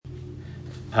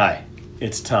Hi,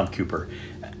 it's Tom Cooper.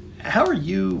 How are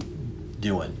you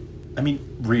doing? I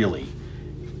mean, really.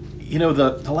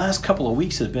 The last couple of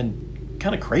weeks have been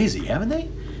kind of crazy, haven't they?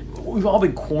 We've all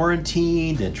been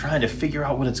quarantined and trying to figure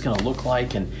out what it's going to look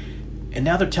like, and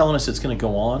now they're telling us it's going to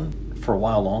go on for a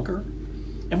while longer.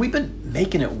 And we've been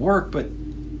making it work, but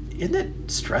isn't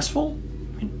it stressful?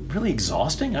 I mean, really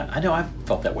exhausting? I know I've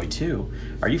felt that way too.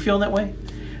 Are you feeling that way?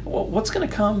 Well, what's going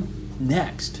to come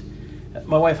next?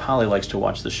 My wife Holly likes to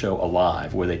watch the show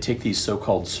Alive, where they take these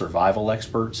so-called survival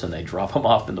experts and they drop them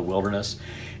off in the wilderness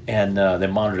and they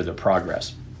monitor their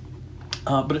progress.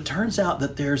 But it turns out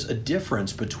that there's a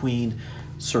difference between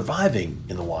surviving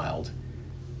in the wild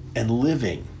and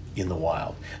living in the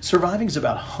wild. Surviving is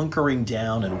about hunkering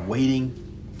down and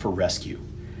waiting for rescue,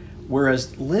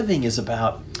 whereas living in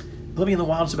the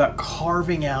wild is about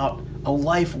carving out a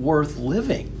life worth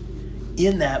living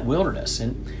in that wilderness.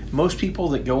 And most people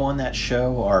that go on that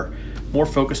show are more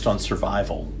focused on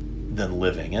survival than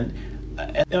living. And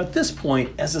at this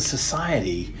point, as a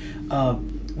society,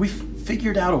 we've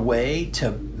figured out a way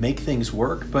to make things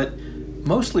work, but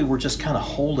mostly we're just kind of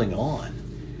holding on.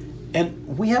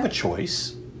 And we have a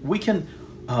choice. We can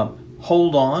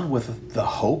hold on with the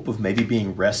hope of maybe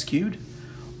being rescued,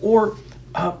 or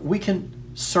we can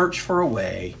search for a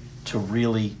way to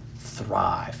really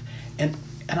thrive. And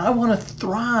I want to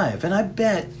thrive, and I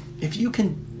bet if you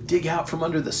can dig out from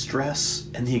under the stress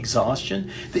and the exhaustion,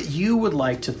 that you would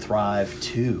like to thrive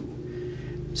too.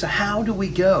 So how do we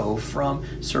go from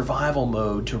survival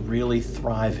mode to really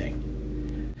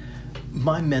thriving?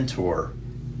 My mentor,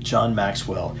 John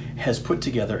Maxwell, has put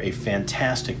together a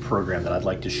fantastic program that I'd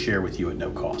like to share with you at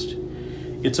no cost.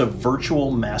 It's a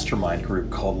virtual mastermind group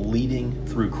called Leading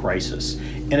Through Crisis,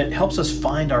 and it helps us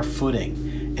find our footing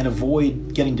and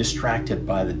avoid getting distracted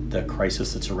by the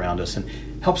crisis that's around us, and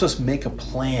helps us make a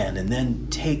plan and then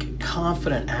take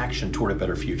confident action toward a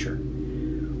better future.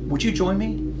 Would you join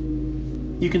me?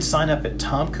 You can sign up at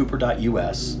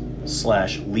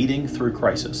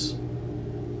tomcooper.us/leadingthroughcrisis.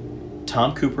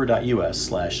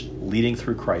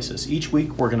 tomcooper.us/leadingthroughcrisis. Each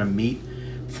week we're going to meet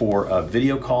for a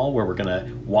video call where we're going to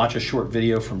watch a short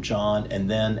video from John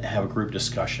and then have a group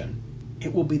discussion.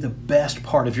 It will be the best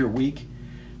part of your week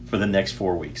for the next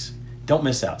 4 weeks. Don't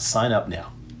miss out. Sign up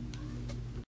now.